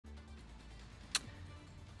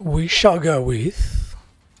We shall go with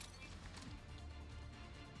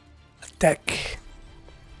a deck.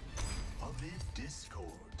 Amid discord,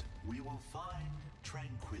 we will find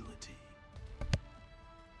tranquility.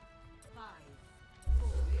 5, 4,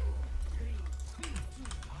 3, 2,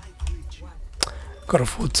 I greet you. Got a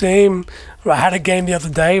full team. I had a game the other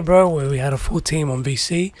day, bro, where we had a full team on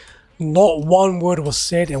VC. Not one word was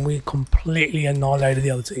said, and we completely annihilated the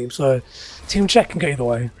other team. So, team check can go either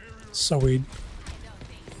way. So weird.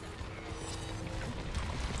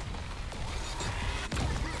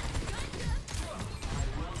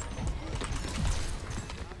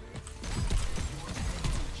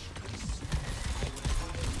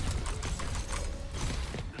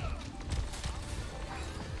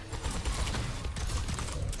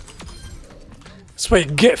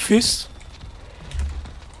 Sweet, get fist.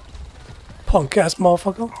 Punk ass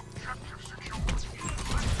motherfucker.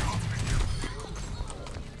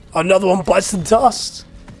 Another one bites the dust.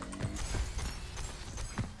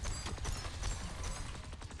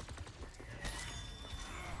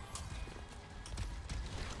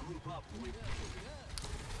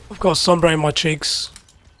 I've got sunburn in my cheeks.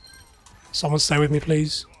 Someone stay with me,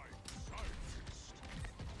 please.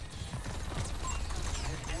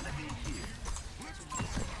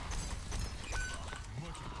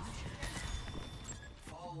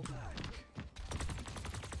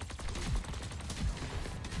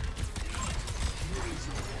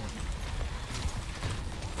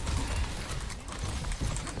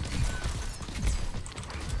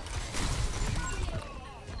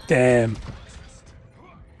 Damn.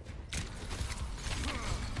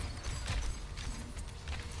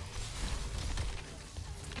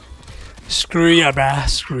 Screw ya, bruh.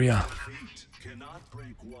 Screw ya. Cannot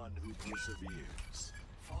break one who perseveres.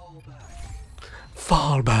 Fall back.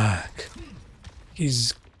 Fall back.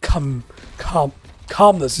 He's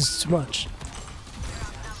calmness is too much.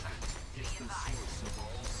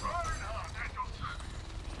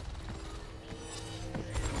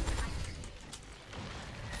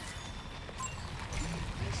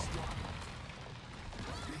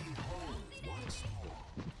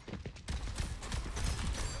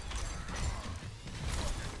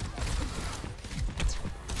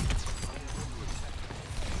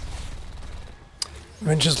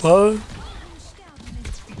 Range is low.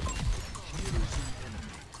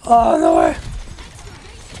 Oh, no way.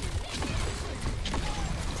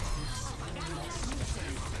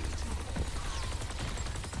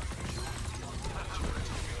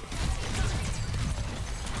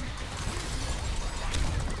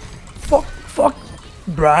 Fuck.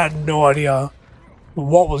 Bruh, I had no idea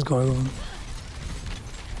what was going on.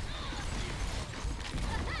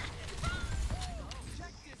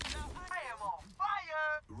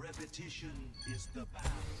 Repetition is the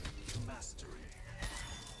path to mastery.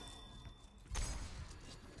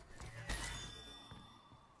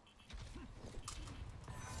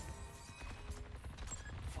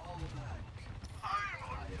 Fall back. I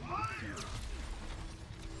am with you.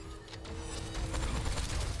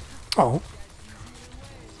 Oh.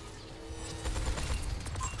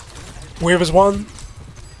 Where was one?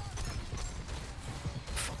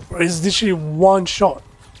 It's literally one shot.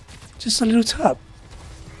 Just a little tap.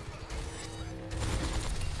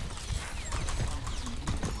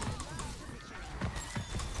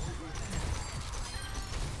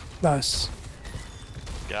 Nice.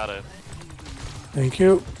 Got it. Thank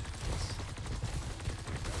you.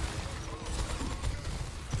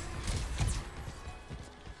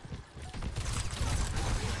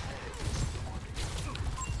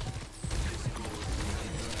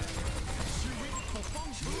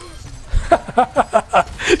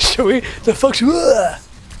 Shall we? The fuck?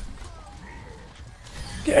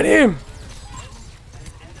 Get him!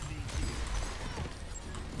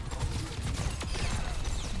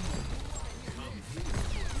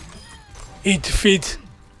 Eat the feet.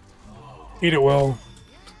 Eat it well.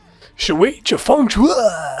 Shall we eat your feng shui?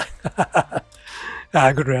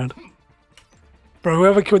 Ah, good round. Bro,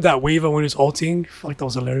 whoever killed that Weaver when he was ulting, I feel like that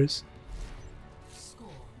was hilarious.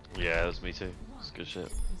 Yeah, it was me too. It's good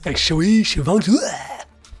shit. Like, shall we eat your feng shui?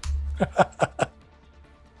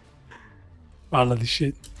 I love this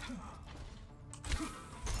shit.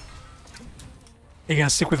 You gonna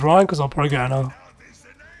stick with Ryan? Because I'll probably go now.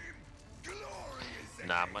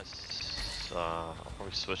 Nah, I'll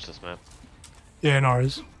probably switch this, man. Yeah, no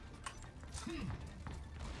worries.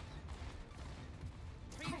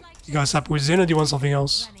 You guys happy with Zen or do you want something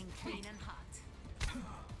else?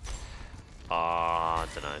 I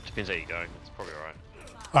don't know. It depends how you're going. It's probably alright.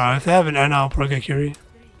 Alright, if they have an Ana, I'll probably get Curie.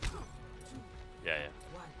 Yeah.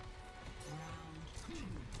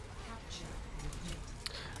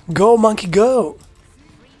 Go, monkey, go!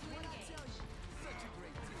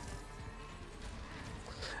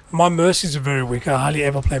 My mercies are very weak. I hardly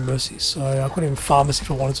ever play mercies, so I couldn't even farm this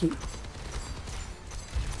if I wanted to.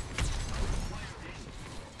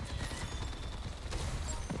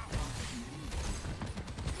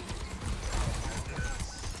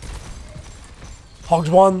 Hogs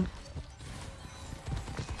one.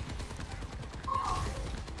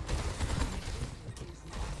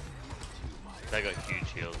 They got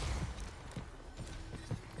huge heals.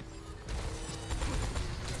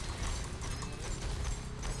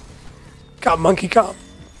 Cut, monkey, cut.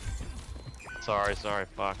 Sorry,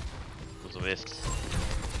 fuck. It was a miss.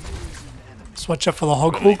 Switch up for the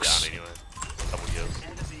hog Got me hooks. down anyway. Couple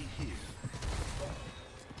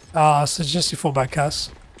heals. Suggest you fall back, Cass.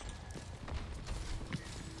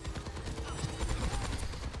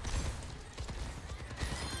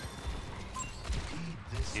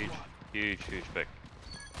 Huge pick.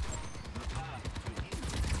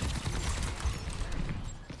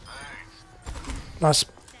 Nice.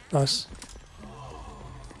 Nice.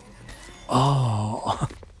 Oh.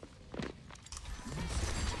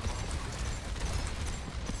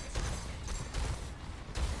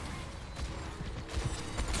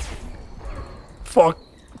 Fuck.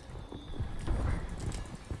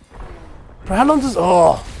 Bro, how long does...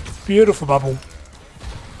 Oh. Beautiful bubble.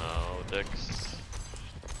 Oh, dicks.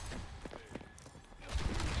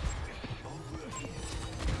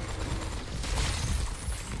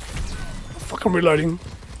 Fuck, I'm reloading.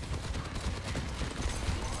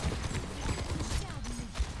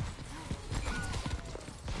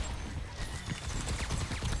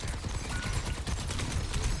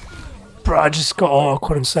 Bro, I just got... Oh, I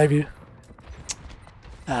couldn't save you.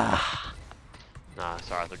 Ah. Nah,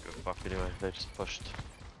 sorry, I think we fucked anyway. They just pushed.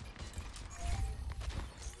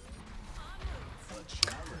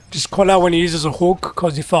 Just call out when he uses a hook,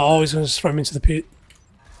 because he thought, oh, he's going to throw him into the pit.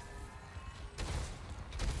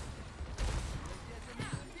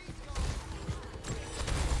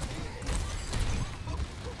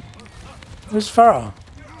 Where's Farah?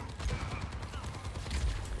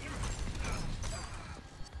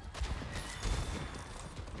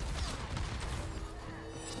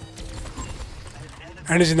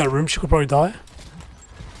 Anna's in that room, she could probably die.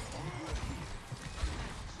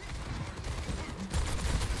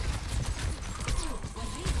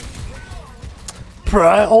 Bro,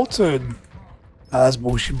 I altered. Ah, that's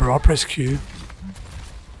bullshit, bro. I press Q.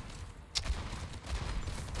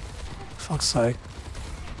 Fuck's sake.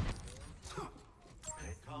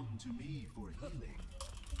 Come to me for healing.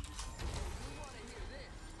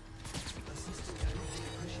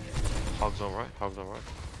 Hogs alright, hogs alright.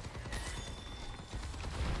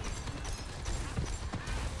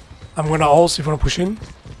 I'm gonna ult if you wanna push in.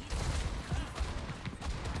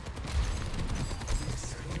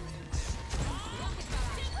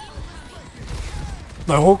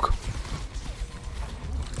 No hook.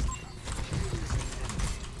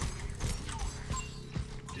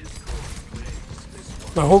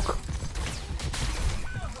 No hook.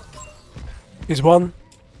 He's one.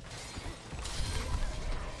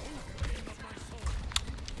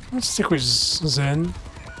 Let's stick with Zen.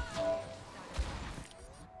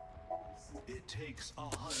 It takes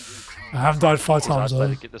 100 I have died 5 times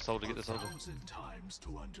though. Get the soldier, get the soldier. times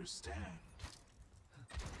to understand.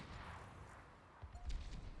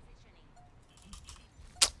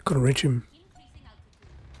 Couldn't reach him.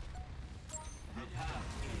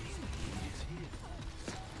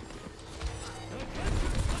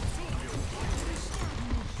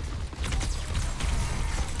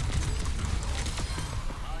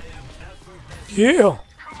 Yeah.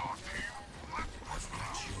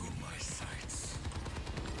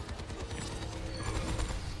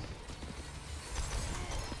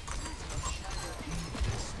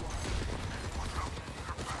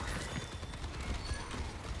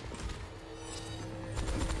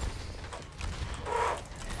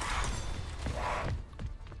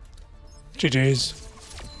 GG's.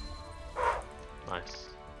 Nice.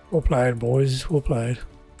 Well played, boys. Well played.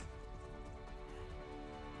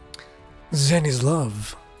 Zen is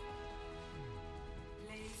love.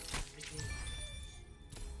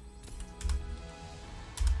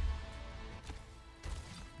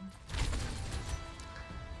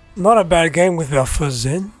 Not a bad game with our first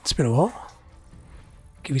Zen. It's been a while.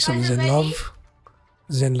 Give you some Zen love.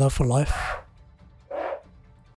 Zen love for life.